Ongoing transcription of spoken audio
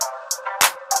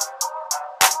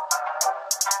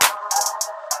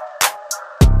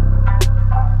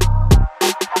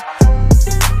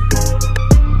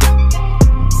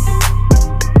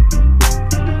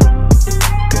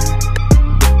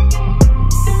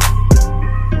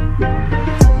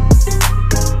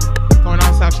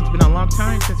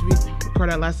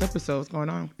last episode. What's going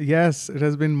on? Yes, it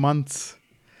has been months.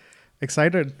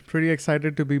 Pretty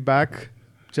excited to be back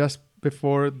just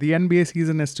before the NBA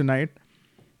season is tonight.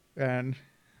 And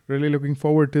really looking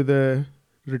forward to the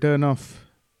return of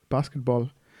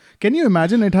basketball. Can you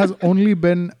imagine it has only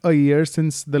been a year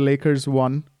since the Lakers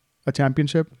won a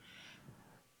championship?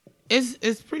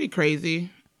 It's pretty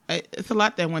crazy. It's a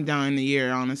lot that went down in the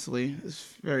year, honestly.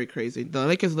 It's very crazy. The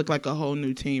Lakers look like a whole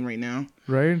new team right now.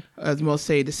 Right? As most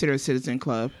say, the Senior Citizen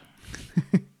Club.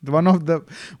 one of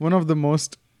the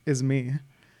most is me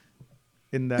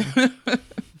in that.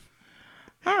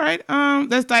 All right,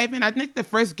 let's dive in. I think the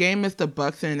first game is the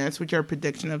Bucks and Nets. What's your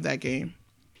prediction of that game?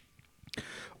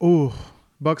 Oh,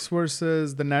 Bucks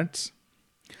versus the Nets.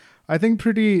 I think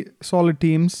pretty solid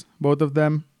teams, both of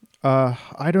them.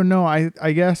 I don't know.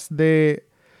 I guess they're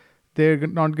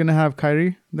not gonna have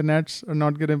Kyrie. The Nets are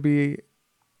not gonna be.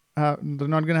 They're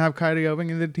not gonna have Kyrie Irving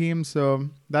in the team, so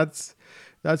that's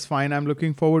fine. I'm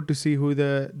looking forward to see who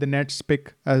the Nets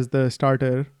pick as the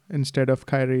starter instead of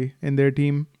Kyrie in their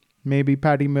team. Maybe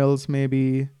Patty Mills.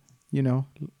 Maybe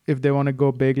if they want to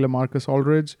go big, LaMarcus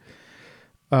Aldridge.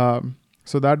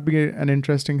 So that'd be an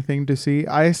interesting thing to see.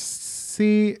 I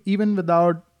see even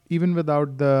without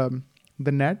the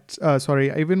Nets.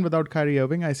 Even without Kyrie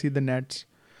Irving, I see the Nets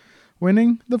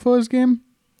winning the first game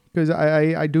because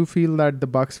I do feel that the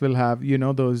Bucks will have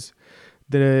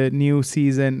the new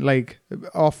season, like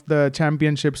off the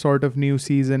championship sort of new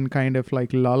season kind of like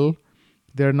lull.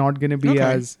 They're not going to be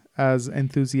as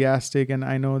enthusiastic, and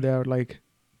I know they're like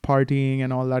partying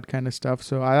and all that kind of stuff.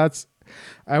 So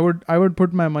I would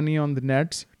put my money on the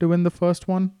Nets to win the first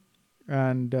one.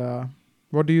 And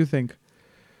what do you think?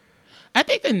 I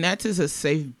think the Nets is a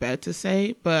safe bet to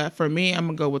say, but for me, I'm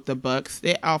gonna go with the Bucks.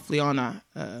 They're awfully on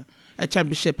a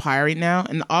championship high right now,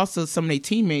 and also some of their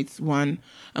teammates won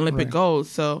Olympic gold.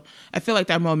 So I feel like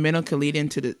that momentum could lead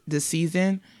into the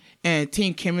season. And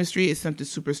team chemistry is something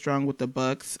super strong with the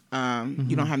Bucks.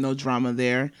 You don't have no drama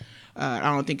there. I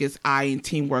don't think it's eye and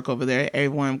teamwork over there.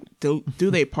 Everyone do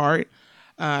their part.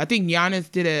 I think Giannis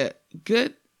did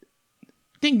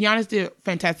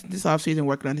fantastic this offseason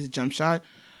working on his jump shot.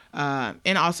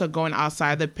 And also going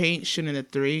outside the paint, shooting a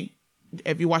three.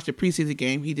 If you watch the preseason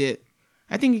game,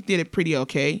 I think he did it pretty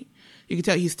okay. You can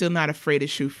tell he's still not afraid to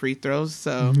shoot free throws.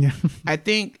 So I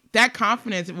think that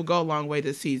confidence will go a long way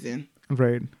this season.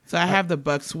 Right. So I have the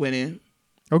Bucks winning.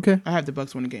 Okay. I have the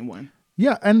Bucks winning game one.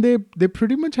 Yeah, and they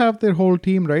pretty much have their whole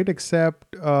team, right?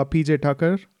 Except PJ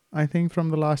Tucker, I think, from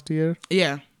the last year.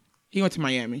 Yeah. He went to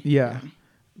Miami. Yeah.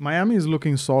 Miami is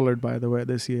looking solid, by the way,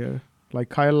 this year. Like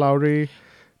Kyle Lowry,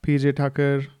 PJ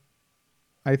Tucker,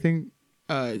 I think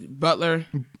Butler,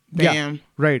 Bam. Yeah,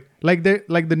 right. Like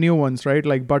the new ones, right?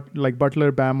 Like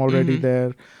Butler, Bam already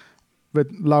there, with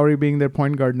Lowry being their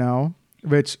point guard now.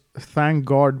 Which thank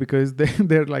God, because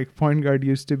their like point guard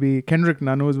used to be Kendrick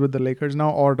Nunn, who's with the Lakers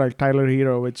now, or like Tyler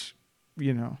Hero, which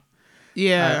Yeah.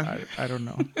 I don't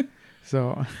know.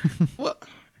 So well,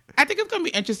 I think it's gonna be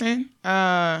interesting.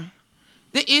 The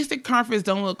Eastern Conference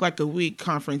don't look like a weak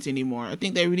conference anymore. I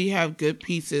think they really have good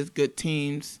pieces, good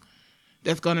teams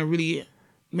that's going to really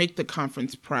make the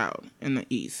conference proud in the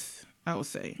East, I would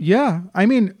say. Yeah. I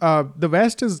mean, the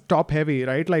West is top heavy,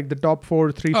 right? Like the top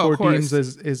four teams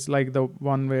is like the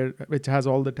one which has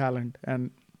all the talent.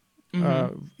 And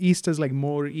East is like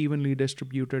more evenly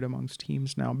distributed amongst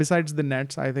teams now. Besides the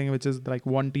Nets, I think, which is like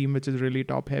one team which is really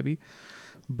top heavy.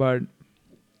 But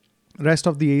rest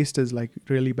of the East is like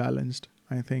really balanced,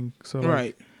 I think. So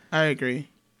right. I agree.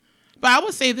 But I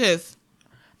would say this.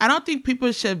 I don't think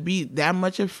people should be that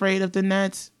much afraid of the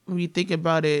Nets when you think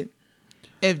about it.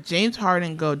 If James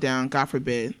Harden go down, God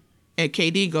forbid, and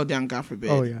KD go down, God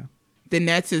forbid. Oh, yeah. The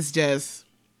Nets is just...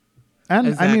 And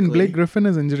exactly. I mean, Blake Griffin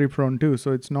is injury prone too.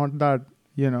 So it's not that,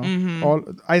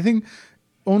 I think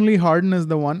only Harden is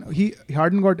the one.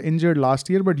 Harden got injured last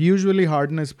year, but usually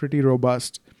Harden is pretty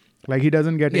robust. Like he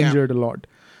doesn't get injured a lot.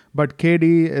 But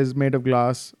KD is made of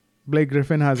glass. Blake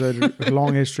Griffin has a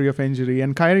long history of injury,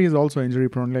 and Kyrie is also injury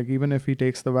prone. Like even if he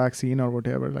takes the vaccine or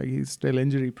whatever, like he's still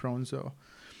injury prone. So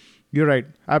you're right,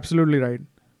 absolutely right.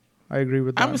 I agree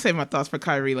with that. I'm gonna save my thoughts for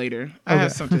Kyrie later. I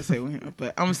have something to say with him,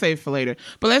 but I'm gonna save it for later.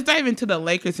 But let's dive into the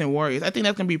Lakers and Warriors. I think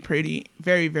that's gonna be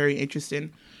very, very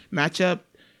interesting matchup.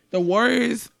 The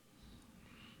Warriors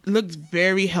look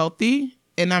very healthy,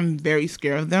 and I'm very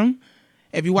scared of them.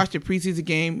 If you watch the preseason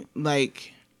game,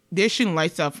 like they're shooting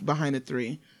lights out behind the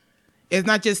three. It's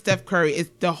not just Steph Curry;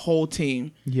 it's the whole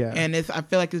team. Yeah, and I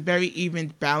feel like it's very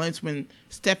even balanced. When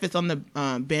Steph is on the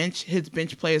bench, his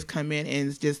bench players come in and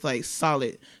it's just like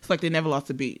solid. It's like they never lost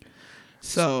a beat.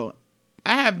 So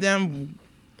I have them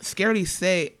scarily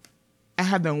say I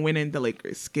have them winning the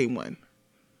Lakers game 1.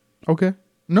 Okay.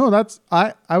 No,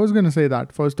 I was gonna say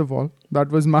that first of all. That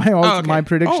was my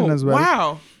prediction as well.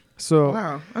 Wow. So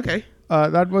Wow. Okay.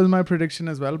 that was my prediction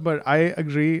as well. But I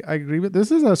agree with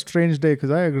this is a strange day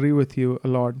because I agree with you a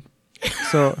lot.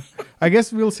 So I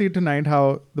guess we'll see tonight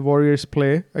how the Warriors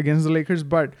play against the Lakers.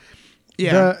 But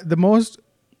the most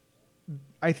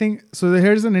I think so.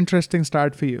 Here's an interesting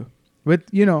start for you with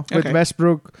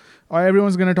Westbrook.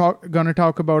 Everyone's gonna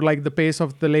talk about like the pace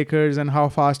of the Lakers and how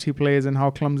fast he plays and how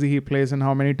clumsy he plays and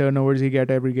how many turnovers he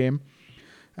get every game.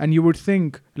 And you would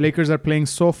think Lakers are playing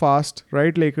so fast,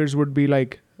 right? Lakers would be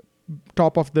like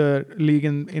top of the league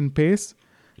in pace.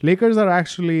 Lakers are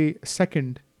actually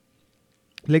second.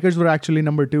 Lakers were actually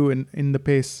number 2 in the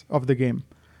pace of the game.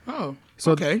 Oh,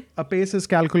 so okay. A pace is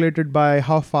calculated by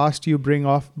how fast you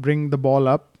bring the ball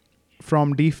up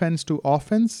from defense to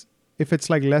offense. If it's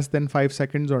like less than 5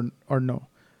 seconds or no.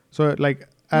 So like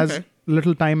as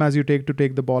little time as you take to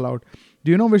take the ball out.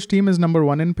 Do you know which team is number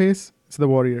 1 in pace? It's the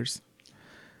Warriors.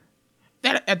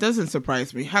 That doesn't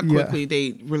surprise me. How quickly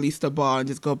they release the ball and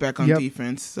just go back on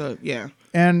defense. So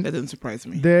and that doesn't surprise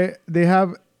me. They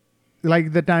have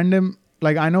like the tandem.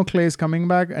 Like I know Clay is coming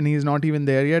back and he's not even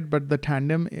there yet, but the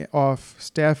tandem of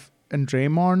Steph and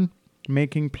Draymond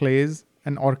making plays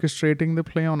and orchestrating the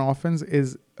play on offense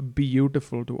is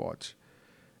beautiful to watch.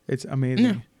 It's amazing.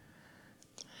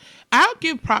 Yeah. I'll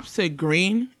give props to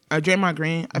Draymond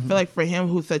Green. I feel like for him,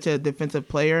 who's such a defensive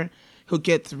player who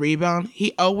gets rebound,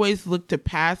 he always looked to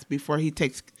pass before he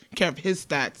takes care of his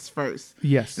stats first.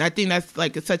 Yes. And I think that's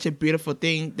like such a beautiful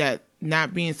thing, that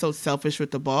not being so selfish with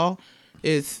the ball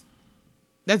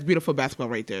that's beautiful basketball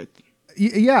right there.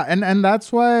 Yeah, and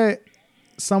that's why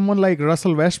someone like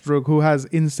Russell Westbrook, who has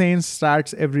insane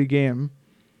stats every game,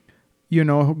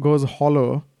 goes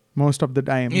hollow most of the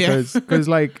time because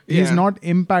like he's not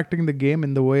impacting the game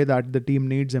in the way that the team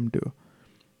needs him to.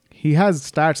 He has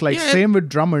stats like same with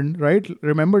Drummond, right?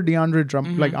 Remember Andre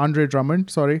Drummond?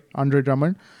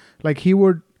 Like he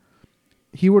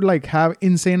would like have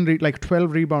insane like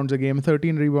 12 rebounds a game,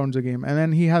 13 rebounds a game, and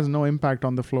then he has no impact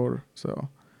on the floor. So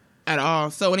at all.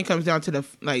 So when it comes down to the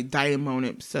like dying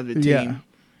moments of the team,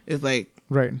 it's like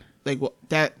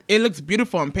that it looks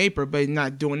beautiful on paper, but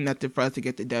not doing nothing for us to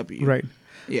get the W. Right.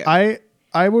 Yeah.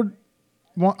 I want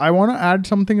to add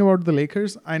something about the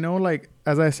Lakers. I know, like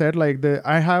as I said, like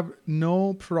I have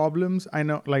no problems. I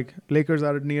know like Lakers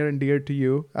are near and dear to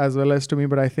you as well as to me,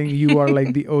 but I think you are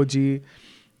like the OG,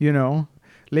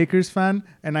 Lakers fan,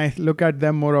 and I look at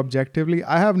them more objectively.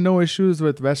 I have no issues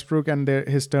with Westbrook and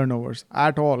his turnovers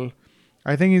at all.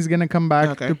 I think he's going to come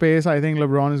back to pace. I think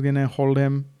LeBron is going to hold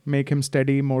him, make him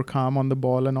steady, more calm on the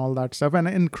ball and all that stuff. And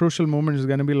in crucial moments, it's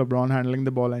going to be LeBron handling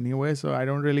the ball anyway. So I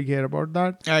don't really care about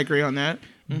that. I agree on that.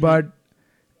 Mm-hmm. But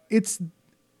it's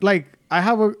like, I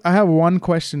have one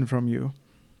question from you.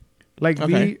 Like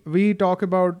we talk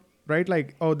about, right?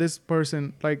 Like, oh, this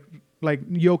person, like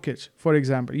Jokic, for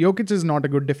example. Jokic is not a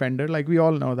good defender. Like we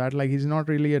all know that. Like he's not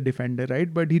really a defender,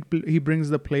 right? But he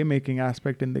brings the playmaking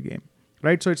aspect in the game.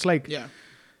 Right. So it's like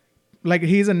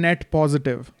he's a net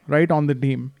positive, right, on the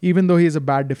team, even though he's a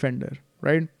bad defender.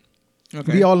 Right.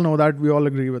 Okay. We all know that. We all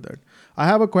agree with it. I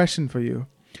have a question for you.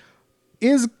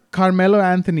 Is Carmelo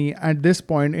Anthony at this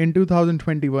point in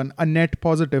 2021 a net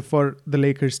positive for the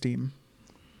Lakers team?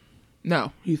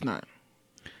 No, he's not.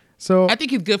 So I think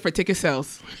he's good for ticket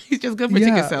sales. He's just good for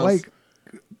ticket sales. Like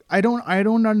I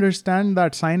don't understand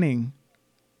that signing.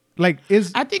 Like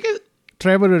I think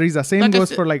Trevor Ariza. Same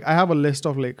goes for like I have a list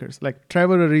of Lakers. Like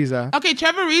Trevor Ariza. Okay,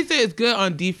 Trevor Ariza is good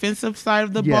on defensive side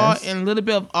of the ball and a little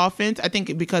bit of offense. I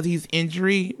think because he's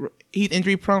injury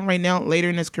prone right now, later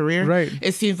in his career. Right.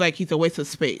 It seems like he's a waste of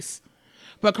space.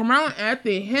 But Carmelo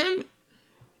Anthony,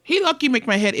 he lucky make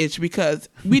my head itch because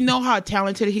we know how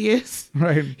talented he is.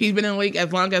 Right. He's been in the league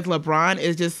as long as LeBron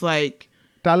is just like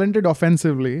talented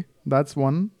offensively. That's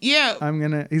one. Yeah.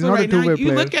 He's not a two-way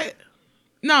player. Look at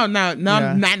not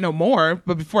no more,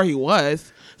 but before he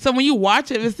was. So when you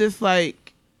watch it, it's just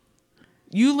like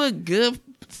you look good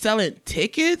selling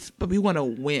tickets, but we want to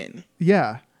win.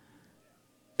 Yeah.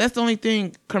 That's the only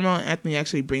thing Carmelo Anthony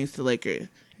actually brings to Lakers.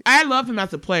 I love him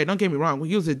as a player. Don't get me wrong. When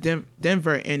he was at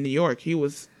Denver and New York, he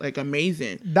was like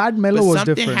amazing. That Melo was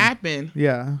different. Something happened.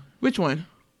 Yeah. Which one?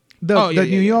 The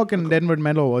New York and Denver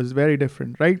Melo was very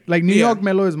different, right? Like New York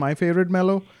Melo is my favorite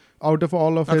Melo out of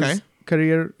all of his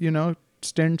career,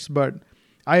 stints. But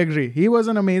I agree. He was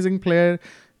an amazing player.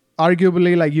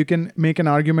 Arguably, like you can make an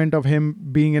argument of him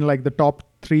being in like the top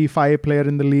 3-5 player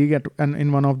in the league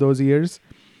in one of those years.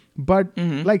 But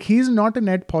like he's not a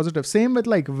net positive. Same with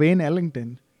like Wayne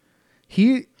Ellington.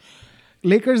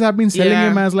 Lakers have been selling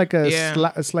Yeah. him as like a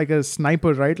Yeah. it's like a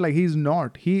sniper, right? Like he's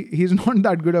not. He's not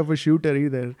that good of a shooter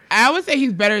either. I would say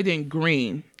he's better than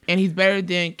Green, and he's better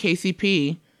than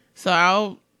KCP. So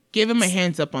I'll give him a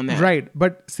hands up on that. Right.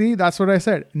 But see, that's what I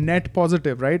said. Net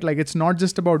positive, right? Like it's not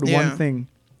just about Yeah. one thing.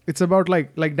 It's about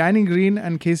like Danny Green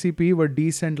and KCP were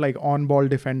decent like on-ball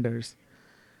defenders.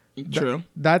 True.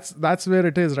 That's where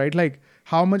it is, right? Like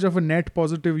how much of a net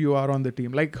positive you are on the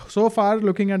team. Like so far,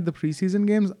 looking at the preseason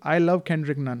games, I love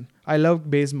Kendrick Nunn. I love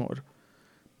Bazemore.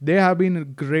 They have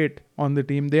been great on the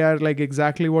team. They are like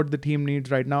exactly what the team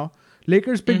needs right now.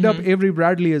 Lakers picked up Avery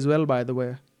Bradley as well, by the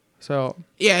way. So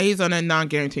Yeah, he's on a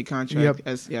non-guaranteed contract. Yep.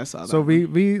 I saw that. So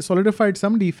one. we solidified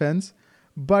some defense,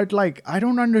 but like I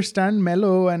don't understand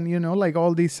Melo and like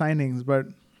all these signings, but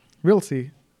we'll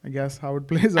see. I guess how it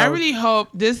plays out. I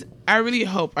really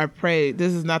hope, I pray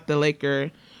this is not the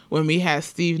Laker when we had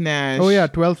Steve Nash. Oh yeah,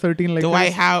 12-13 Lakers.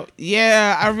 Dwight Howard.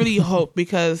 Yeah, I really hope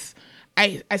because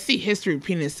I see history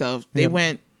repeating itself. They Yep.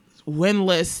 went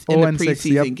winless in the 0-6,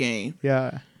 preseason yep. game.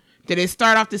 Yeah. Did they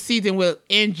start off the season with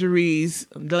injuries?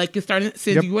 Like it's starting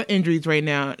season Yep. with injuries right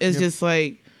now. It's Yep. just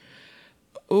like,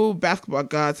 oh, basketball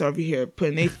gods are over here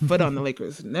putting their foot on the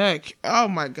Lakers' neck. Oh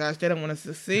my gosh, they don't want us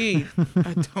to succeed.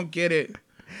 I don't get it.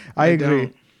 I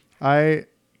agree. don't.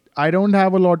 I don't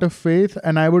have a lot of faith,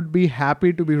 and I would be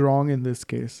happy to be wrong in this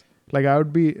case. Like I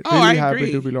would be Oh, I really happy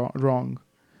agree. to be wrong.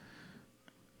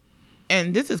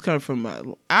 And this is coming from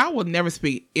I will never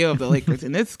speak ill of the Lakers,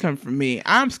 and this is coming from me.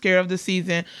 I'm scared of the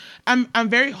season. I'm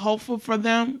very hopeful for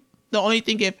them. The only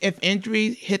thing, if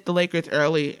injuries hit the Lakers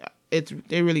early,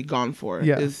 they're really gone for it.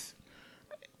 Yeah.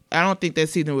 I don't think that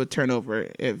season would turn over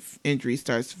if injury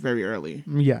starts very early.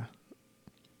 Yeah.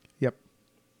 Yep.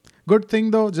 Good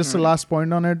thing though, just the last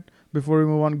point on it before we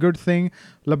move on. Good thing,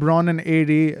 LeBron and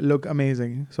AD look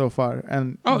amazing so far,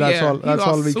 and Oh, that's yeah. all. He That's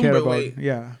all lost we care super about. weight.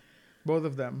 Yeah. Both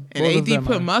of them. And Both of AD them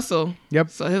put are. muscle, Yep.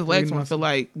 so his legs Big won't feel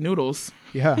like noodles.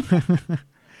 Yeah.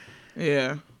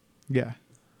 Yeah. Yeah.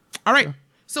 All right.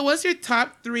 So what's your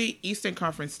top 3 Eastern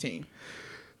Conference team?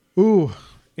 Ooh,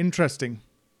 interesting.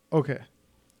 Okay.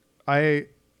 It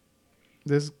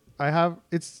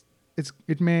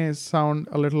may sound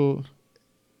a little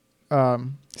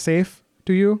safe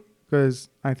to you because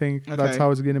I think that's Okay.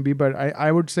 how it's going to be, but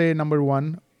I would say number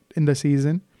 1 in the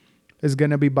season is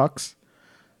going to be Bucks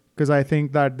because I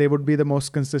think that they would be the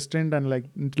most consistent and like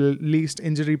least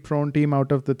injury prone team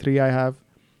out of the 3 I have.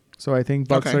 So I think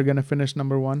Bucks Okay. are going to finish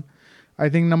number 1. I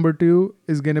think number 2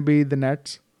 is going to be the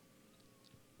Nets.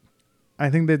 I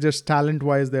think they're just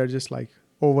talent-wise, they're just like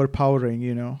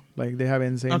overpowering, like they have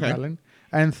insane Okay. talent.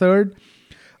 And third,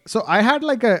 so I had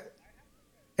like an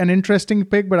interesting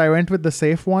pick, but I went with the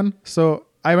safe one. So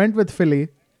I went with Philly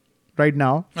right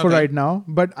now, right now.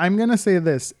 But I'm going to say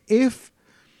this. If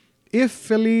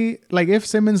Philly, like if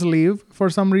Simmons leave for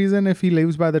some reason, if he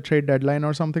leaves by the trade deadline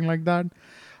or something like that,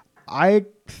 I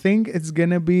think it's going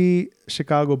to be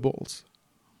Chicago Bulls.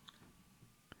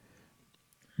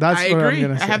 That's I what I'm agree.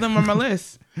 going I to say. have them on my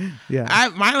list. Yeah.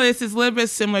 My list is a little bit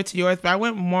similar to yours, but I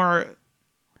went a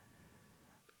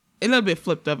little bit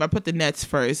flipped up. I put the Nets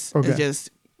first. Okay. It's just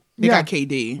they Yeah. got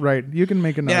KD. Right. You can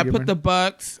make an Then argument. I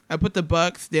put the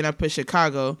Bucks. Then I put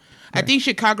Chicago. I think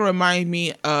Chicago reminds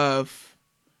me of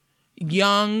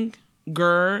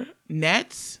younger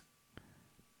Nets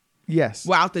Yes.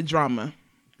 without the drama.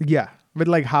 Yeah. With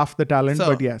like half the talent, So-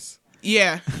 but yes.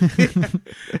 Yeah,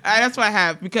 that's what I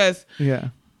have because Yeah.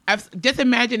 just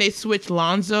imagine they switch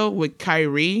Lonzo with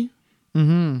Kyrie.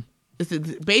 Mm-hmm. It's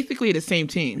basically the same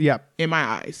team. Yeah. in my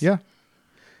eyes. Yeah.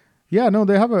 Yeah. No,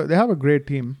 they have a great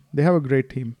team. They have a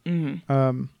great team.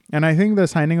 Mm-hmm. And I think the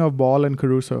signing of Ball and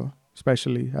Caruso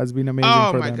especially has been amazing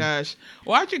Oh for my them. gosh!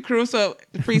 Watching Caruso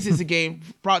the preseason game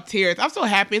brought tears. I'm so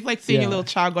happy. It's like seeing Yeah. your little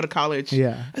child go to college.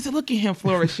 Yeah. I said, look at him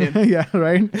flourishing. Yeah.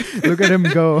 Right. Look at him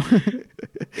go.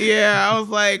 Yeah, I was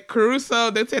like Caruso.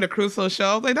 They said a Caruso show.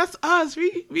 I was like, that's us.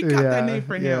 We got that name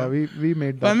for him. Yeah. We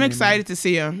made that. But I'm name. excited to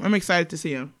see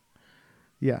him.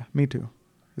 Yeah. Me too.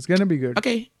 It's gonna be good.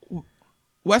 Okay,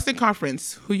 Western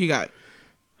Conference. Who you got?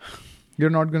 You're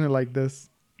not gonna like this.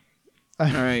 All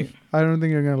right. I don't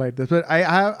think you're gonna like this, but I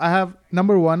have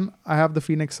number 1. I have the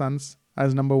Phoenix Suns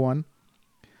as number 1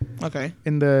 Okay.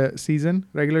 in the season,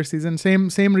 regular season.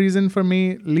 Same reason for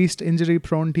me. Least injury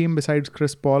prone team besides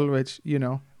Chris Paul, which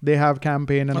they have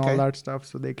campaign and all Okay. that stuff,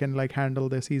 so they can like handle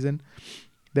the season.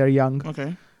 They're young.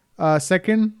 Okay.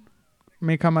 Second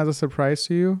may come as a surprise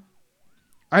to you.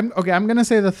 I'm gonna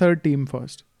say the third team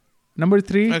first. Number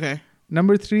 3. Okay.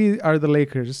 Number 3 are the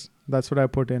Lakers. That's what I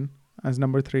put in as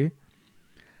number 3.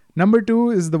 Number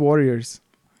 2 is the Warriors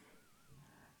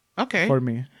Okay. for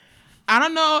me. I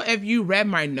don't know if you read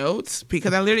my notes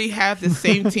because I literally have the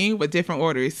same team with different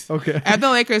orders. Okay. I have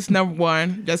the Lakers number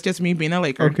 1. That's just me being a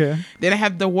Laker. Okay. Then I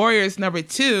have the Warriors number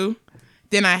 2.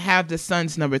 Then I have the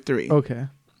Suns number 3. Okay.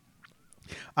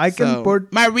 I can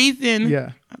put my reason.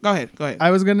 Yeah. Go ahead.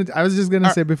 I was just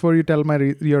gonna say before you tell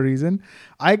your reason,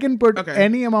 I can put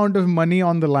any amount of money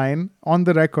on the line on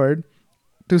the record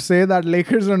to say that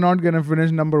Lakers are not gonna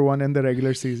finish number 1 in the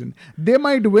regular season. They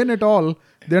might win it all.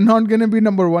 They're not gonna be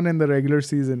number 1 in the regular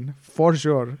season for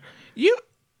sure.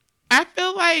 I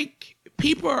feel like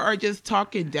people are just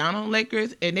talking down on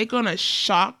Lakers, and they're gonna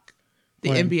shock the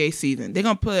NBA season. They're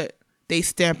gonna put they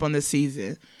stamp on the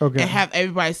season and have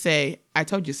everybody say, "I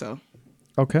told you so."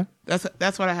 Okay.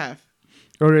 That's what I have.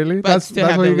 Oh, really? But that's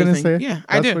what you're going to say? Yeah,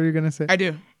 I do. That's what you're going to say? I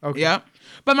do. Okay. Yep.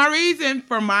 But my reason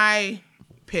for my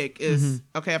pick is,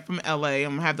 okay, I'm from LA. I'm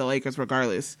going to have the Lakers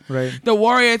regardless. Right. The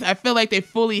Warriors, I feel like they're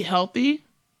fully healthy.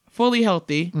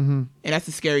 And that's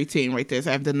a scary team right there. So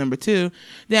I have the number 2.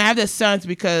 Then I have the Suns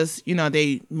because,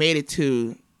 they made it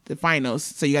to the finals.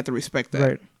 So you have to respect that.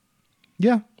 Right.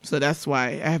 Yeah. So that's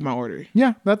why I have my order.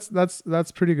 Yeah,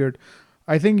 that's pretty good.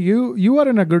 I think you are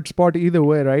in a good spot either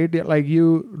way, right? Like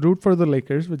you root for the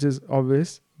Lakers, which is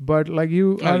obvious, but like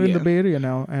you are in the Bay Area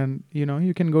now, and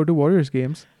you can go to Warriors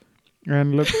games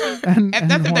and look. And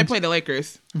that's if they play the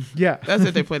Lakers. Yeah, that's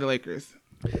if they play the Lakers.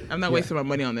 I'm not wasting my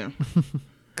money on them.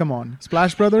 Come on,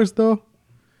 Splash Brothers though.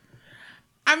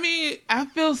 I mean, I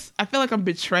feel like I'm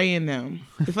betraying them.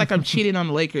 It's like I'm cheating on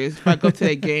the Lakers if I go to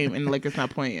that game and the Lakers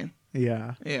not playing.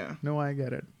 Yeah. Yeah. No, I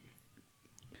get it.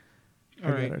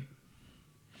 All right.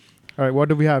 All right, what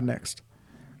do we have next?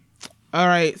 All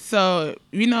right, so,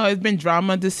 it's been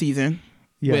drama this season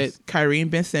with Kyrie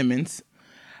and Ben Simmons.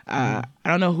 I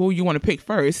don't know who you want to pick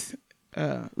first.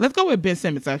 Let's go with Ben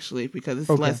Simmons, actually, because it's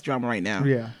less drama right now.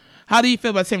 Yeah. How do you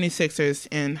feel about 76ers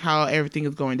and how everything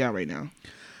is going down right now?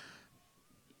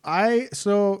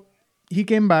 So he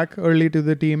came back early to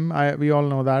the team. We all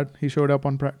know that. He showed up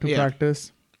to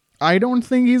practice. I don't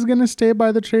think he's going to stay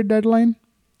by the trade deadline.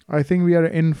 I think we are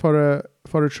in for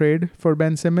a trade for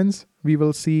Ben Simmons. We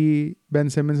will see Ben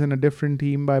Simmons in a different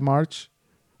team by March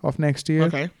of next year.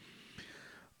 Okay.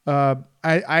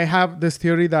 I have this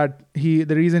theory that the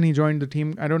reason he joined the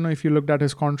team, I don't know if you looked at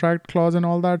his contract clause and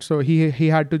all that. So he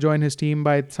had to join his team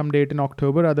by some date in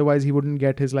October. Otherwise, he wouldn't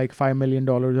get his like $5 million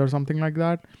or something like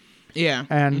that. Yeah.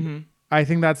 And I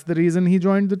think that's the reason he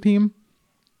joined the team.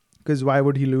 Because why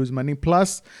would he lose money?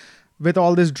 Plus, with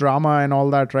all this drama and all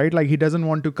that, right? Like he doesn't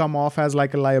want to come off as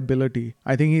like a liability.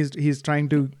 I think he's trying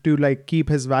to like keep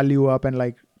his value up and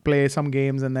like play some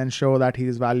games and then show that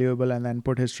he's valuable and then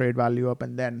put his trade value up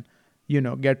and then,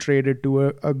 get traded to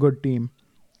a good team.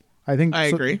 I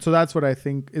agree. So that's what I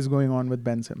think is going on with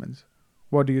Ben Simmons.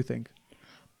 What do you think?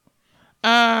 It's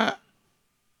a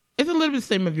little bit the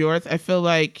same of yours. I feel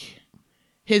like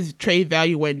his trade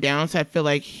value went down, so I feel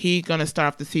like he's gonna start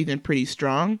off the season pretty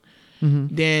strong.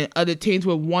 Then other teams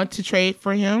would want to trade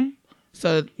for him.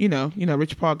 So,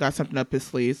 Rich Paul got something up his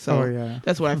sleeve. So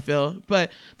that's what I feel.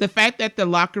 But the fact that the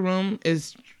locker room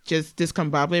is just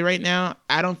discombobulated right now,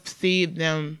 I don't see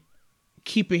them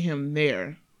keeping him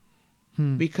there.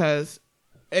 Because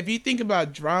if you think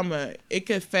about drama, it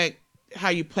could affect how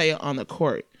you play on the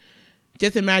court.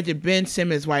 Just imagine Ben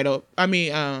Simmons wide open.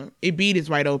 Embiid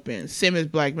is wide open. Simmons,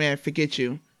 black man, forget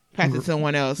you. Pass it to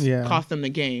someone else. Yeah. Cost them the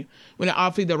game. When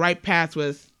obviously the right pass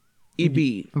was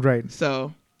Embiid. Right.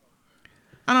 So,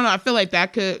 I don't know. I feel like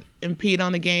that could impede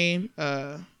on the game.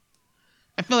 I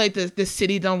feel like the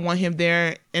city don't want him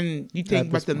there. And you think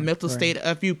about the mental state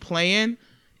of you playing,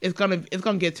 it's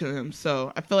gonna get to him.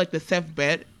 So, I feel like the safe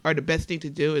bet or the best thing to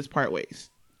do is part ways.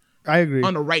 I agree.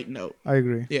 On the right note. I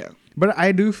agree. Yeah. But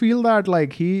I do feel that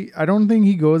like I don't think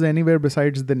he goes anywhere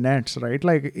besides the Nets, right?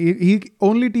 Like he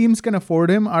only teams can afford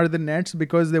him are the Nets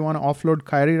because they want to offload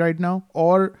Kyrie right now,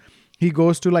 or he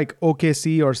goes to like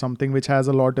OKC or something, which has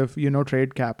a lot of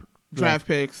trade cap, draft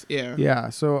picks. Yeah. Yeah.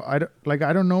 So I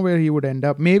don't know where he would end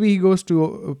up. Maybe he goes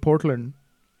to Portland.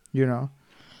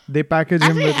 They package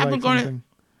him with like something.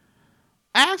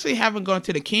 I actually haven't gone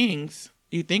to the Kings.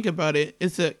 You think about it,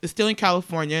 it's still in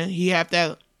California. He have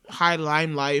that high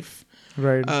lime life.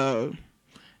 Right.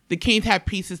 The Kings have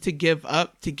pieces to give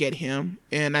up to get him,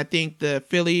 and I think the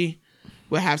Philly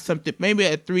will have something, maybe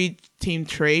a 3-team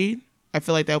trade. I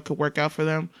feel like that could work out for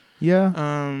them.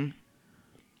 Yeah.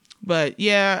 But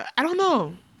yeah, I don't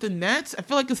know. The Nets, I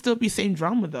feel like it'll still be same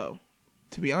drama though,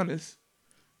 to be honest.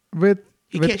 With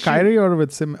Kyrie or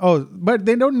with Simmons? Oh, but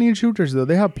they don't need shooters though.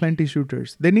 They have plenty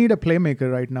shooters. They need a playmaker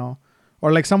right now.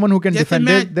 Or like someone who can defend.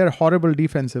 They're horrible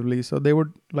defensively, so they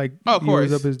would like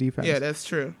use up his defense. Yeah, that's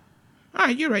true. All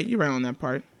right, you're right. You're right on that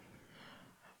part.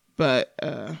 But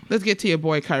let's get to your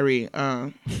boy Kyrie.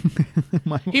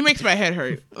 He makes my head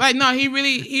hurt. Like, no, he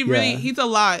really, he's a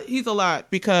lot. He's a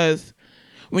lot because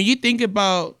when you think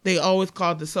about, they always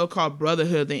call the so-called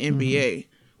brotherhood the NBA.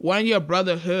 One of your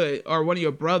brotherhood or one of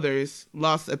your brothers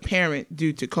lost a parent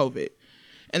due to COVID.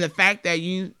 And the fact that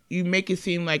you make it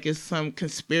seem like it's some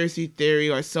conspiracy theory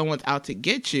or someone's out to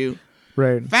get you.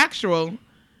 Right. Factual.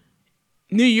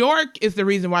 New York is the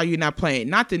reason why you're not playing,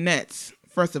 not the Nets,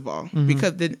 first of all.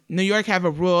 Because the New York have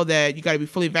a rule that you got to be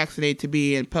fully vaccinated to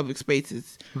be in public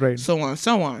spaces. Right. So on and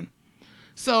so on.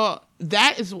 So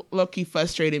that is low-key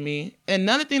frustrating me. And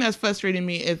another thing that's frustrating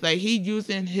me is like he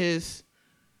using his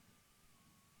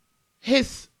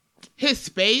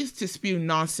space to spew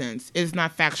nonsense is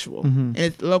not factual. And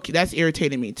it's low-key, that's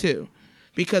irritating me too.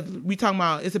 Because we talking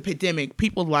about, it's a pandemic.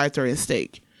 People's lives are at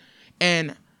stake.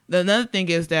 And another thing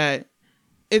is that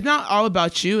it's not all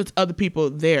about you. It's other people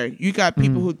there. You got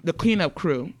people the cleanup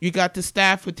crew. You got the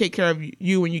staff who take care of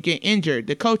you when you get injured,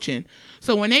 the coaching.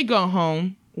 So when they go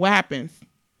home, what happens?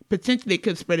 Potentially they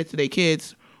could spread it to their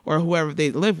kids or whoever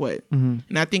they live with. And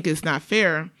I think it's not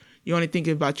fair. You're only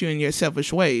thinking about you in your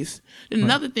selfish ways. And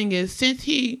another thing is, since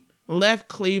he left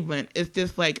Cleveland, it's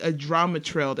just like a drama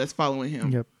trail that's following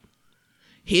him. Yep.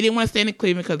 He didn't want to stay in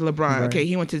Cleveland because of LeBron. Right. Okay,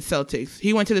 he went to the Celtics.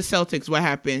 He went to the Celtics. What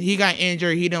happened? He got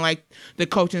injured. He didn't like the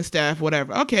coaching staff,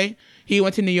 whatever. Okay, he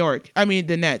went to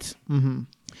the Nets.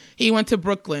 He went to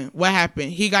Brooklyn. What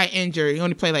happened? He got injured. He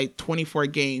only played like 24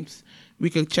 games. We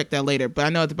could check that later, but I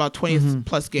know it's about 20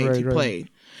 plus games he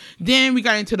played. Then we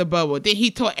got into the bubble. Then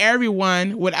he told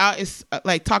everyone, without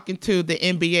like talking to the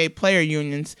NBA player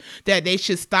unions, that they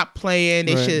should stop playing.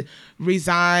 They should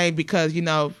resign because you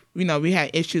know we had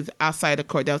issues outside the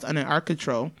court that was under our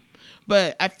control.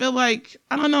 But I feel like,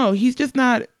 I don't know, he's just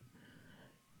not.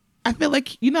 I feel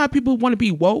like how people want to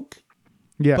be woke.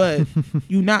 Yeah. But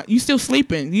you still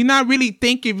sleeping. You're not really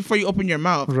thinking before you open your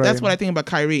mouth. Right. That's what I think about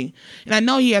Kyrie. And I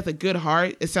know he has a good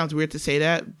heart. It sounds weird to say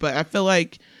that, but I feel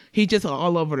like he's just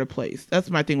all over the place. That's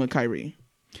my thing with Kyrie.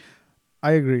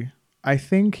 I agree. I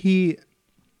think he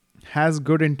has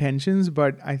good intentions,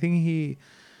 but I think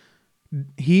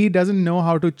he doesn't know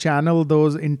how to channel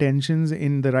those intentions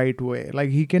in the right way. Like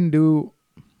he can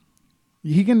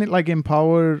like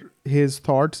empower his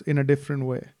thoughts in a different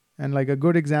way. And like a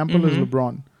good example is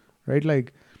LeBron, right?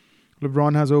 Like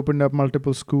LeBron has opened up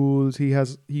multiple schools.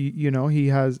 He's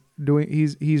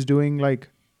doing like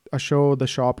a show, The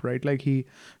Shop, right? Like he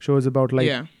shows about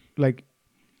like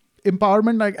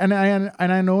empowerment, like and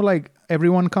I know like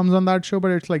everyone comes on that show, but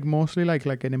it's like mostly like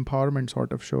an empowerment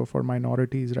sort of show for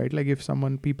minorities, right? Like if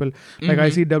people like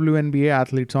I see WNBA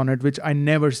athletes on it, which I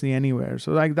never see anywhere.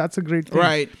 So like that's a great thing.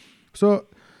 Right. So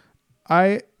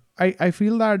I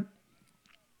feel that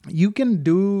you can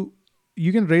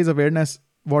raise awareness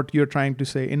what you're trying to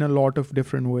say in a lot of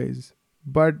different ways.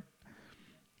 But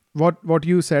what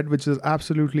you said, which is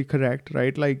absolutely correct,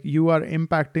 right? Like you are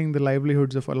impacting the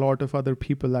livelihoods of a lot of other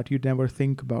people that you never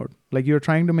think about. Like you're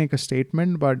trying to make a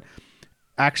statement, but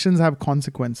actions have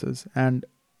consequences. And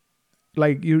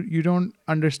like you don't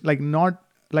understand, like not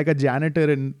like a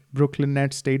janitor in Brooklyn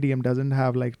Nets Stadium doesn't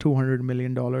have like $200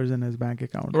 million in his bank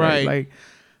account. Right? Like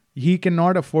he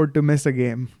cannot afford to miss a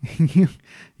game.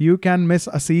 You can miss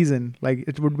a season. Like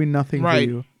it would be nothing for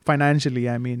you financially,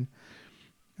 I mean.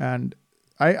 And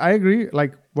I agree.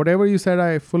 Like whatever you said,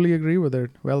 I fully agree with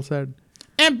it. Well said.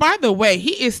 And by the way,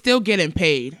 he is still getting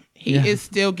paid. He is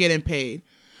still getting paid.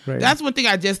 Right. That's one thing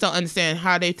I just don't understand,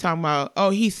 how they talking about, oh,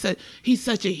 he's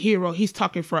such a hero. He's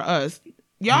talking for us.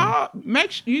 Y'all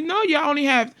y'all only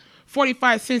have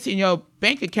 45 cents in your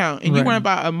bank account and you worry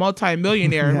about a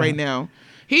multi-millionaire right now.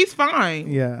 He's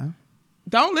fine. Yeah.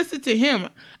 Don't listen to him.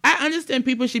 I understand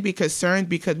people should be concerned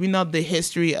because we know the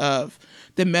history of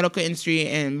the medical industry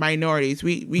and minorities.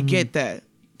 We get that.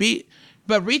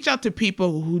 But reach out to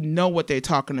people who know what they're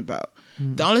talking about.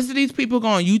 Don't listen to these people go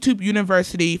on YouTube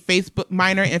University, Facebook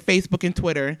Minor, and Facebook and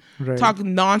Twitter,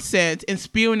 talking nonsense and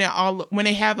spewing it all when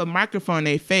they have a microphone in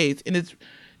their face. And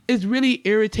it's really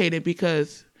irritating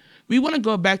because we want to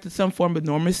go back to some form of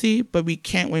normalcy, but we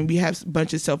can't when we have a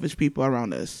bunch of selfish people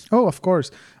around us. Oh, of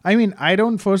course. I mean,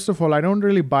 first of all, I don't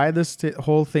really buy this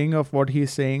whole thing of what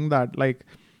he's saying, that like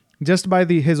just by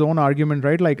his own argument,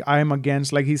 right? Like I'm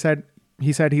against, like he said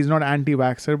he's not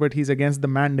anti-vaxxer, but he's against the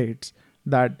mandates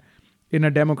that in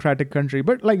a democratic country.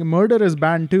 But like murder is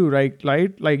banned too, right?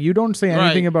 Like you don't say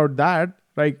anything about that.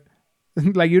 Like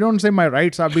you don't say my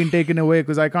rights have been taken away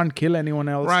because I can't kill anyone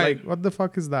else. Right. Like what the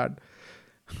fuck is that?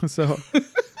 So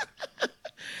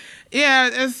yeah,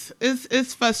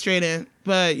 it's frustrating,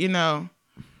 but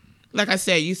like I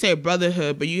said, you say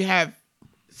brotherhood, but you have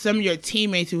some of your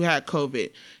teammates who had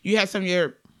COVID. You have some of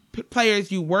your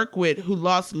players you work with who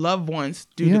lost loved ones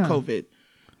due to COVID.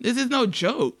 This is no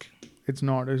joke. It's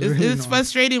not. It's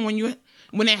frustrating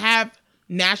when they have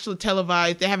national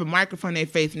televised, they have a microphone in their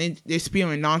face and they're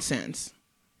spewing nonsense.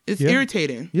 It's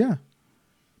irritating. Yeah.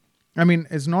 I mean,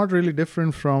 it's not really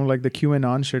different from like the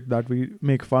QAnon shit that we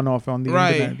make fun of on the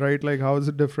internet, right? Like, how is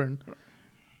it different?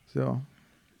 So,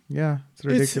 yeah, it's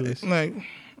ridiculous. Right.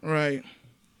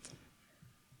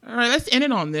 All right, let's end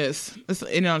it on this. Let's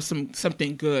end it on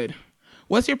something good.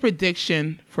 What's your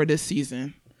prediction for this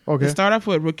season? Okay. Let's start off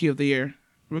with Rookie of the Year.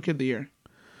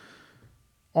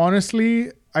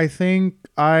 Honestly, I think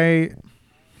I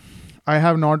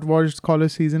have not watched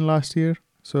college season last year,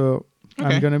 so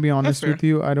I'm going to be honest with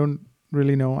you. I don't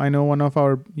really know. I know one of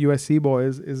our USC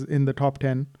boys is in the top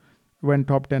 10, went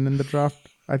top 10 in the draft.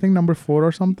 I think number 4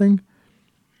 or something.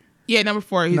 Yeah, number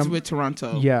 4. He's with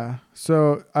Toronto. Yeah.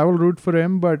 So I will root for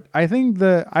him. But I think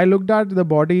I looked at the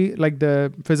body, like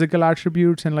the physical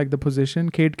attributes and like the position.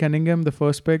 Cade Cunningham, the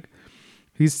first pick.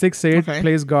 He's 6'8",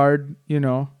 plays guard,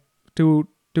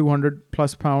 200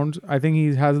 plus pounds. I think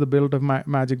he has the build of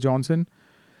Magic Johnson.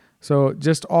 So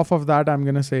just off of that, I'm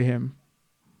going to say him.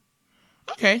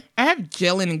 Okay. I have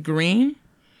Jalen Green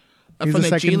from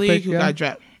the G League who got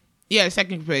drafted. Yeah,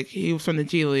 second pick. He was from the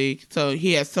G League. So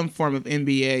he has some form of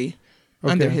NBA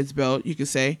under his belt, you could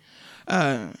say.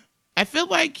 I feel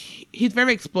like he's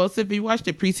very explosive. If you watch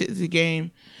the preseason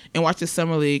game and watch the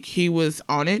summer league, he was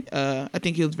on it. I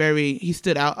think he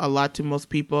stood out a lot to most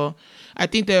people. I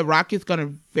think the Rockets they're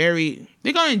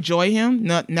gonna enjoy him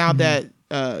now that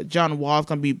John Wall's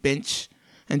gonna be benched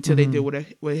until they deal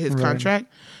with his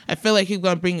contract. I feel like he's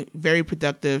gonna bring very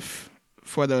productive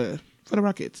for the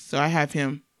Rockets. So I have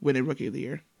him winning Rookie of the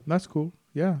Year. That's cool.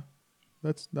 Yeah,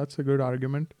 that's a good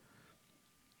argument.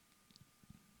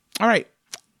 All right,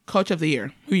 Coach of the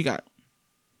Year. Who you got?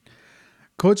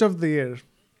 Coach of the Year,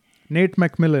 Nate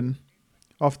McMillan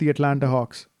of the Atlanta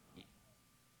Hawks.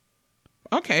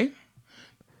 Okay,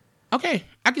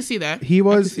 I can see that. He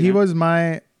was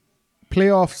my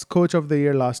playoffs Coach of the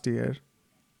Year last year,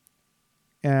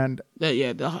 and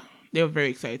they were very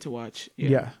excited to watch.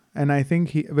 Yeah, and I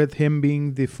think with him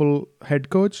being the full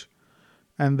head coach,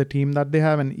 and the team that they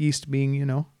have, and East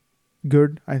being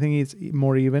good, I think it's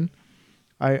more even.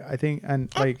 I think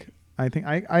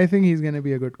he's gonna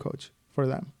be a good coach for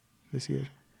them this year.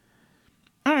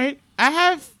 All right,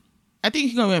 I think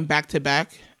he's gonna win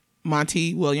back-to-back.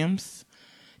 Monty Williams.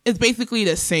 It's basically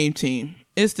the same team.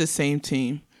 It's the same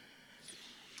team.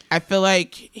 I feel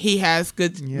like he has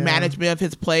good management of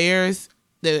his players.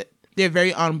 They're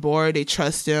very on board. They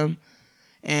trust him,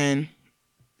 and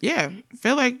I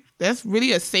feel like that's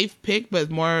really a safe pick. But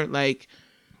it's more like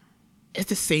it's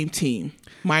the same team.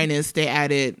 Minus they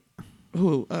added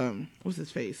what's his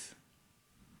face?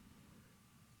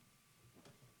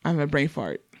 I'm a brain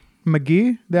fart.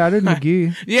 McGee? They added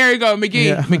McGee. There you go, McGee.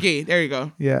 Yeah. McGee. There you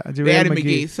go. Yeah, they added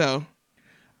McGee. So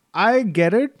I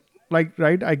get it. Like,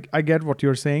 right? I get what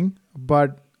you're saying,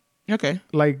 but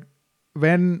like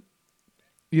when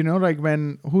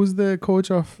who's the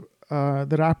coach of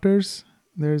the Raptors?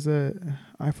 There's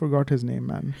I forgot his name,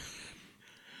 man.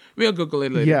 We'll Google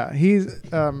it later. Yeah, he's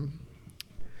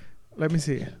let me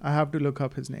see. I have to look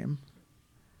up his name.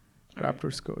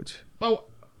 Raptors coach. Oh.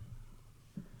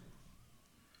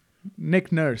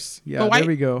 Nick Nurse. Yeah, there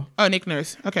we go. Oh, Nick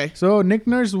Nurse. Okay. So Nick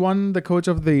Nurse won the Coach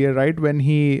of the Year, right?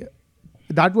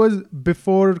 That was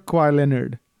before Kawhi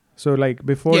Leonard. So like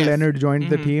before Leonard joined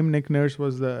the team, Nick Nurse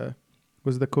was the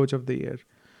Coach of the Year.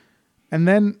 And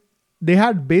then they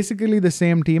had basically the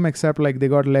same team except like they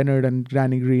got Leonard and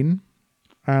Danny Green.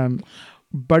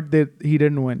 But he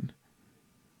didn't win.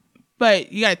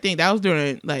 But you gotta think that was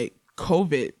during like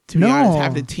COVID, to be honest,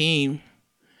 have the team.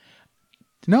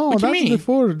 No, that's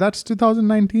before. That's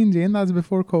 2019, Jane. That's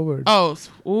before COVID. Oh,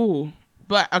 ooh.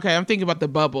 But okay, I'm thinking about the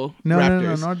bubble. No,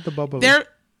 Raptors. No, not the bubble.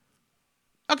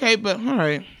 Okay, but all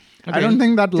right. Okay. I don't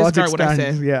think that logic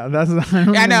stands. Yeah, that's.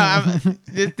 I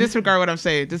know. Disregard what I'm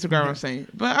saying. Disregard what I'm saying.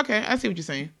 But okay, I see what you're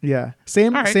saying. Yeah,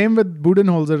 same with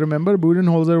Budenholzer. Remember,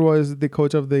 Budenholzer was the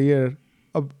Coach of the Year,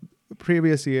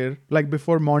 previous year, like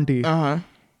before Monty.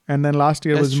 And then last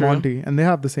year was Monty, and they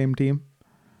have the same team.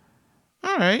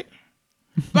 All right.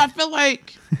 But I feel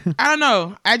like I don't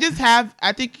know. I just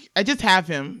have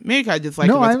him. Maybe I just like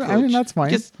him as a coach. I mean that's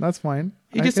fine. That's fine.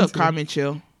 He's just so calm and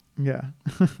chill. Yeah.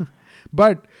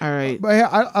 But all right. But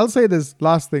I'll say this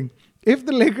last thing. If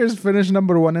the Lakers finish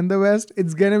number 1 in the West,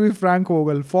 it's gonna be Frank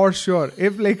Vogel for sure.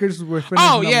 If Lakers were finish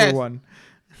number 1.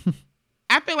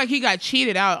 I feel like he got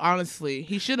cheated out. Honestly,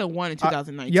 he should have won in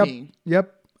 2019.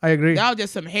 Yep. I agree. That was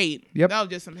just some hate. Yep. That was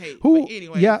just some hate. Who? But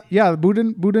anyway. Yeah.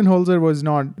 Budenholzer was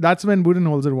not. That's when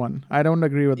Budenholzer won. I don't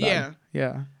agree with that. Yeah.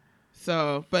 Yeah.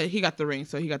 So, but he got the ring,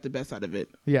 so he got the best out of it.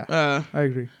 Yeah. I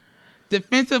agree.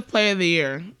 Defensive Player of the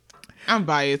Year. I'm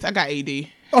biased. I got AD.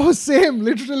 Oh, same.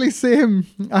 Literally same.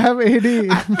 I have AD.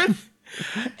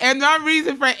 And my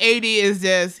reason for AD is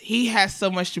just he has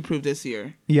so much to prove this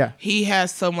year. Yeah. He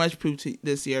has so much proof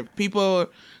this year. People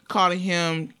calling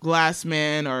him Glass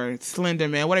Man or Slender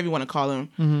Man, whatever you want to call him.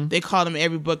 Mm-hmm. They call him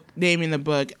every book name in the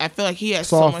book. I feel like he has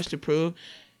Soft. so much to prove.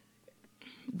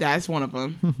 That's one of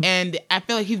them. And I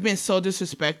feel like he's been so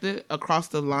disrespected across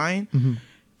the line. Mm-hmm.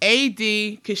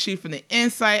 AD can shoot from the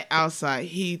inside, outside.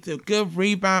 He's a good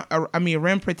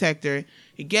rim protector.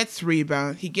 He gets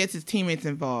rebound. He gets his teammates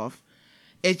involved.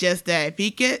 It's just that if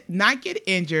he not get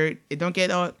injured, it don't get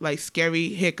all like scary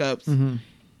hiccups. Mm-hmm.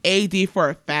 AD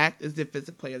for a fact is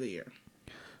Defensive Player of the Year.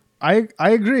 I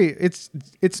agree.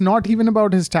 It's not even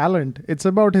about his talent. It's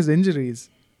about his injuries.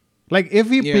 Like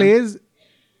if he plays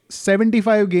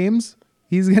 75 games,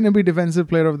 he's gonna be Defensive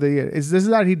Player of the Year. It's just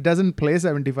that he doesn't play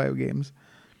 75 games.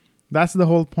 That's the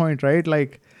whole point, right?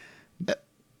 Like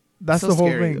that's so the whole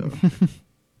scary, thing.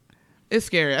 It's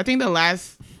scary. I think the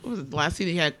last season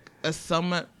he had a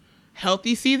somewhat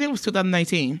healthy season was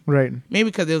 2019. Right. Maybe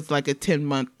because it was like a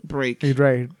 10-month break.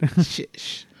 Right.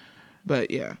 Shit.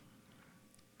 But yeah.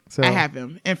 So I have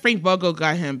him. And Frank Vogel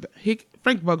got him.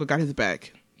 Frank Vogel got his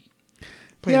back.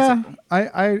 Plain yeah, simple.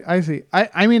 I see.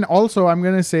 I mean, also, I'm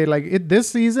going to say, like, this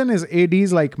season is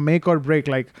AD's, like, make or break.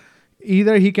 Like,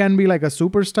 either he can be, like, a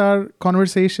superstar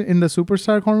conversation, in the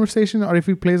superstar conversation, or if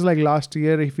he plays, like, last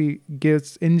year, if he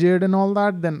gets injured and all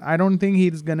that, then I don't think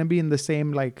he's going to be in the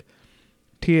same, like,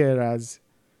 tier as,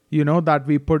 you know, that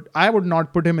we put. I would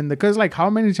not put him in because, like, how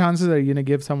many chances are you going to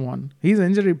give someone? He's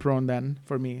injury prone then,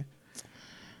 for me.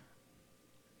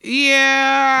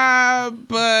 Yeah,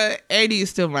 but AD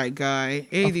is still my guy.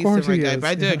 AD is still my guy. But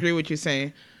I do agree with you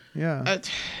saying. Yeah.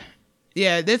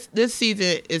 Yeah, this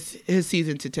season is his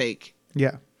season to take.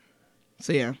 Yeah.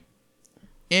 So, yeah.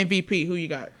 MVP, who you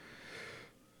got?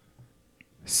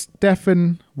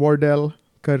 Stephen Wardell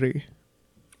Curry.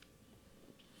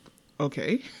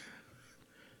 Okay.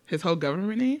 His whole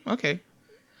government name? Okay.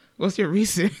 What's your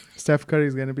reason? Steph Curry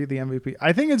is going to be the MVP.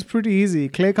 I think it's pretty easy.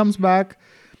 Clay comes back,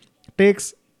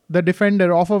 takes the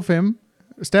defender off of him.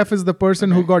 Steph is the person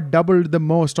who got doubled the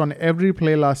most on every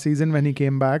play last season when he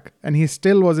came back, and he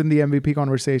still was in the MVP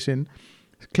conversation.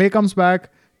 Clay comes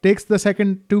back, takes the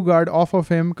second two guard off of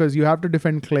him because you have to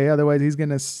defend Clay, otherwise he's going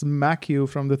to smack you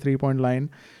from the 3-point line.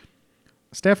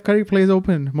 Steph Curry plays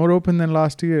open, more open than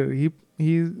last year. He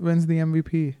wins the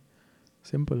MVP.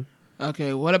 Simple.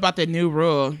 Okay, what about the new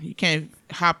rule? You can't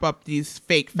hop up these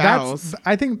fake fouls.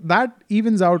 I think that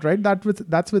evens out, right?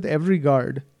 That's with every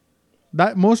guard.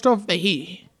 That most of but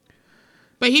he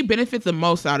benefits the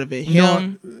most out of it.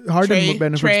 Harden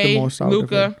benefits the most out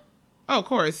Luka. of it. Oh, of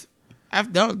course.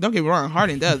 Don't get me wrong,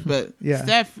 Harden does, but Yeah.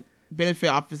 Steph benefit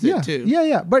opposite too.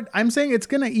 Yeah. But I'm saying it's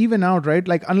gonna even out, right?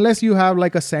 Like unless you have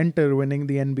like a center winning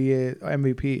the NBA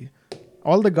MVP,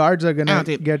 all the guards are gonna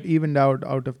get evened out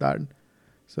of that.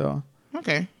 So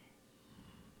okay.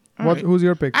 Who's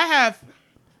your pick? I have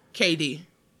KD.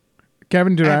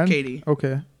 Kevin Durant. I have KD.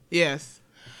 Okay. Yes.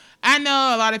 I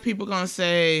know a lot of people gonna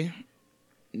say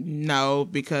no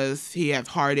because he has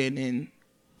Harden, and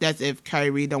that's if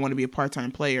Kyrie don't want to be a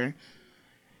part-time player.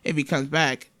 If he comes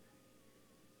back,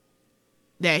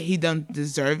 that he doesn't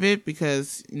deserve it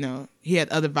because he had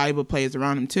other valuable players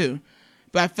around him too.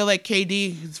 But I feel like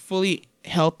KD is fully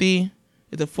healthy.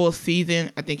 It's a full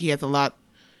season. I think he has a lot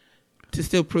to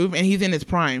still prove, and he's in his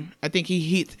prime. I think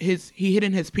he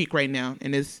hitting his peak right now,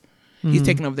 and he's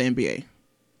taking over the NBA.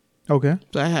 Okay.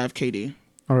 So I have KD.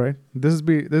 All right. This is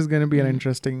going to be an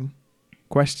interesting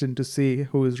question to see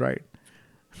who is right.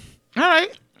 All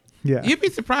right. Yeah. You'd be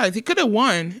surprised. He could have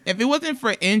won. If it wasn't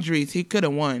for injuries, he could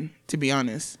have won, to be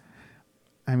honest.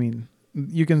 I mean,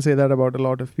 you can say that about a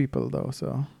lot of people, though,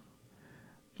 so.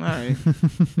 All right.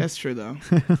 That's true, though.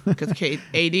 Because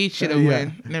AD should have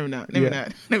won. Never not.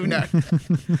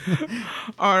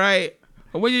 All right.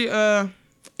 What you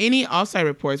any outside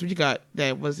reports? What you got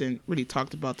that wasn't really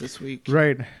talked about this week?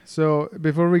 Right. So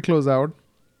before we close out,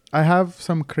 I have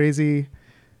some crazy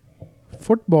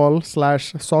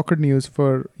football/soccer news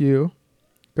for you,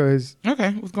 because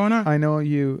okay, what's going on? I know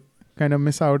you kind of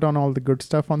miss out on all the good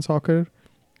stuff on soccer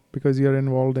because you're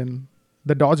involved in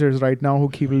the Dodgers right now, who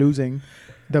keep losing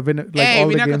the win. Like hey, all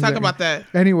we're the not gonna games talk about that.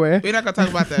 Anyway, we're not gonna talk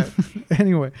about that.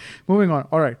 Anyway, moving on.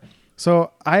 All right.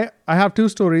 So I have two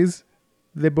stories.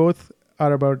 They both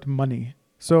are about money.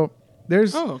 So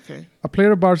there's a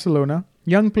player of Barcelona.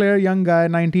 Young player, young guy,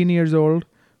 19 years old,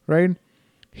 right?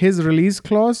 His release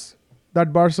clause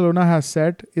that Barcelona has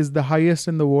set is the highest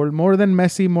in the world, more than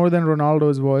Messi, more than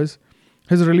Ronaldo's was.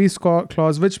 His release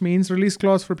clause, which means release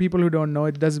clause for people who don't know,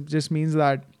 it just means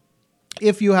that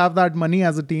if you have that money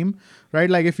as a team, right?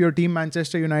 Like if your team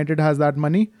Manchester United has that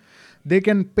money, they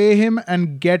can pay him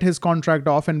and get his contract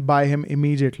off and buy him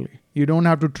immediately. You don't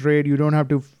have to trade. You don't have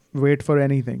to wait for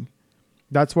anything.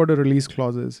 That's what a release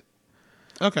clause is.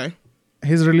 Okay.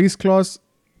 His release clause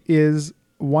is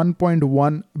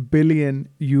 1.1 billion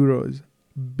euros.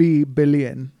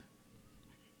 Billion.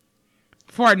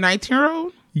 For a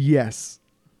 19-year-old? Yes.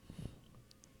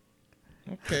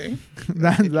 Okay.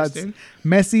 That's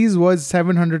Messi's was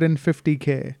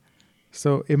 750k.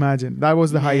 So imagine. That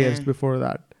was the highest before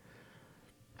that.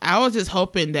 I was just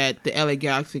hoping that the LA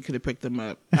Galaxy could have picked them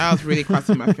up. I was really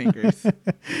crossing my fingers.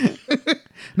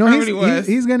 No,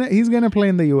 he's gonna play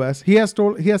in the US. He has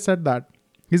said that.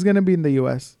 He's gonna be in the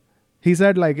US. He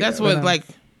said like that's what like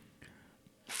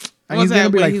and he's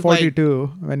gonna be like 42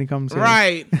 when he comes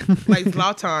right. Like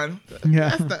Zlatan.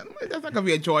 Yeah. That's not gonna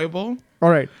be enjoyable.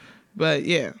 All right. But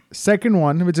yeah. Second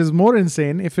one, which is more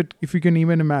insane, if you can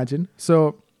even imagine.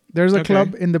 So there's a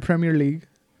club in the Premier League.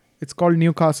 It's called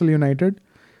Newcastle United.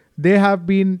 They have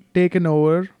been taken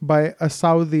over by a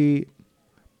Saudi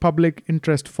public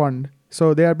interest fund.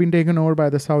 So they have been taken over by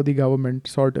the Saudi government,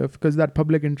 sort of, because that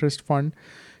public interest fund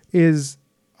is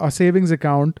a savings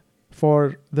account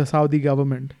for the Saudi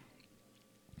government.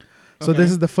 So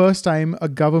this is the first time a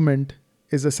government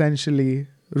is essentially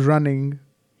running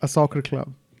a soccer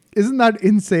club. Isn't that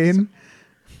insane?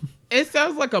 It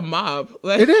sounds like a mob.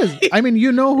 It is. I mean,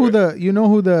 you know who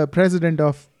the president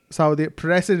of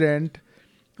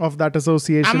that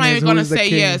association is. I'm not even going to say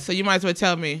yes, so you might as well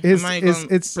tell me. I'm not even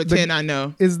going to pretend I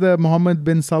know. Is the Mohammed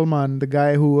bin Salman, the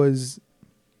guy who was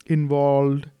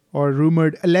involved or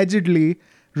allegedly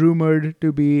rumored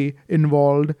to be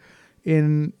involved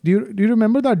in... Do you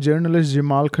remember that journalist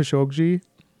Jamal Khashoggi?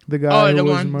 The guy who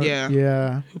was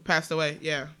yeah. Who passed away,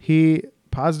 yeah. He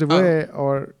passed away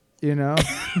or,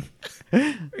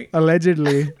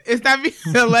 allegedly. Is that me?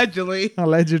 Allegedly.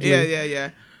 Allegedly.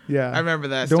 Yeah. I remember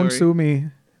that Don't story. sue me.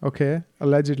 Okay.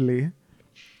 Allegedly.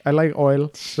 I like oil.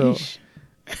 So.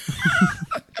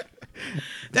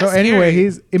 So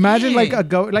anyway, imagine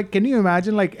like can you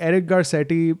imagine like Eric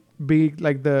Garcetti be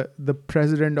like the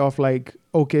president of like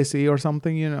OKC or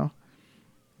something,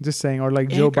 Just saying, or like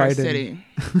Joe Biden.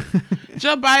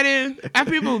 Joe Biden, and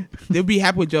people, they'll be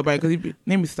happy with Joe Biden because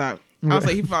let me stop. I was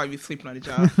like, he'd probably be sleeping on the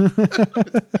job.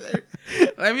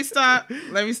 Let me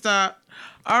stop.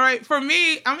 All right, for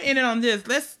me, I'm in it on this.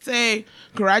 Let's say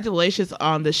congratulations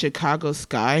on the Chicago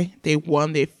Sky. They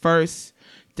won their first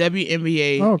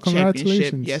WNBA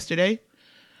championship yesterday.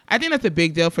 I think that's a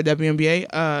big deal for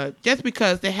WNBA, just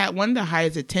because they had one of the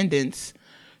highest attendance,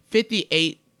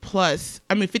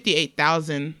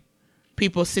 58,000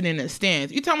 people sitting in the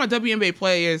stands. You're talking about WNBA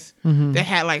players that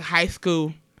had like high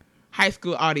school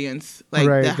audience, like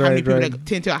how many people that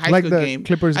attend to a high school game.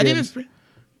 Clippers games.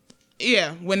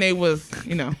 When they was,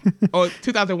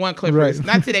 2001 Clippers,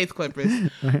 not today's Clippers.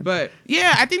 Right. But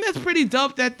yeah, I think that's pretty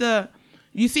dope that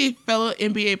you see fellow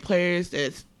NBA players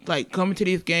that's like coming to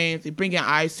these games, they bring in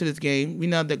eyes to this game.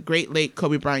 The great late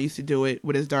Kobe Bryant used to do it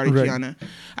with his daughter Gianna.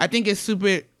 I think it's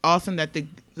super awesome that the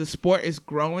sport is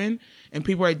growing and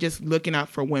people are just looking out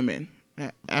for women.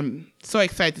 I'm so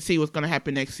excited to see what's going to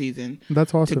happen next season.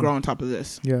 That's awesome. To grow on top of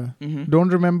this. Yeah.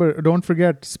 Mm-hmm. Don't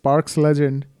forget Sparks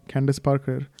legend, Candace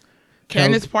Parker.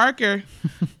 Speaking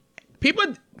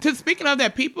of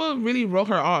that, people really wrote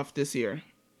her off this year.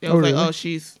 It was really?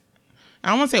 She's, I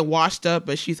don't want to say washed up,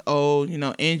 but she's old,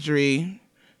 injury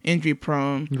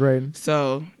prone. Right.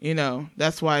 So,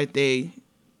 that's why they,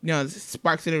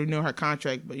 Sparks didn't renew her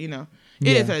contract, but, it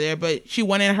is her there. But she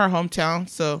won in her hometown,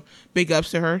 so big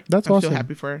ups to her. That's I'm awesome. so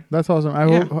happy for her. That's awesome.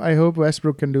 I hope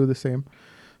Westbrook can do the same.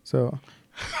 So.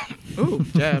 Ooh,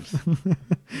 jabs.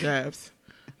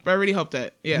 But I really hope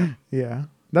that, yeah. Yeah.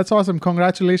 That's awesome.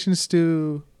 Congratulations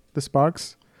to the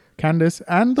Sparks, Candace,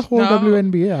 and the whole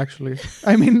WNBA, actually.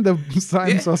 I mean, I'm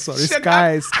so sorry.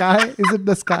 Sky. Is it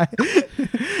the Sky?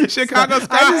 Chicago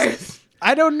Sky.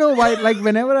 I don't know why, like,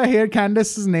 whenever I hear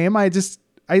Candace's name, I just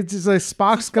like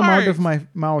sparks come out of my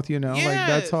mouth, Yes. Like,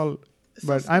 that's all.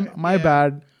 But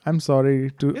bad. I'm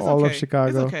sorry to all of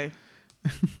Chicago. It's okay.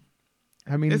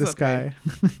 I mean, the Sky.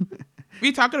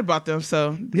 We talking about them,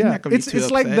 so yeah, it's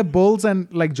like the Bulls and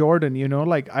like Jordan,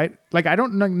 I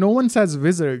don't know. No one says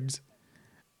Wizards,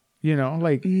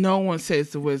 like no one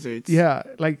says the Wizards. Yeah,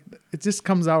 like it just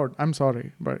comes out. I'm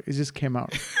sorry, but it just came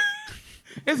out.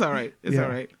 It's all right.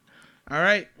 All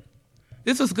right.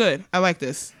 This was good. I like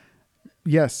this.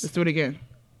 Yes. Let's do it again.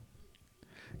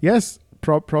 Yes.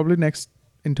 Probably next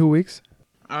in 2 weeks.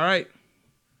 All right.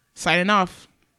 Signing off.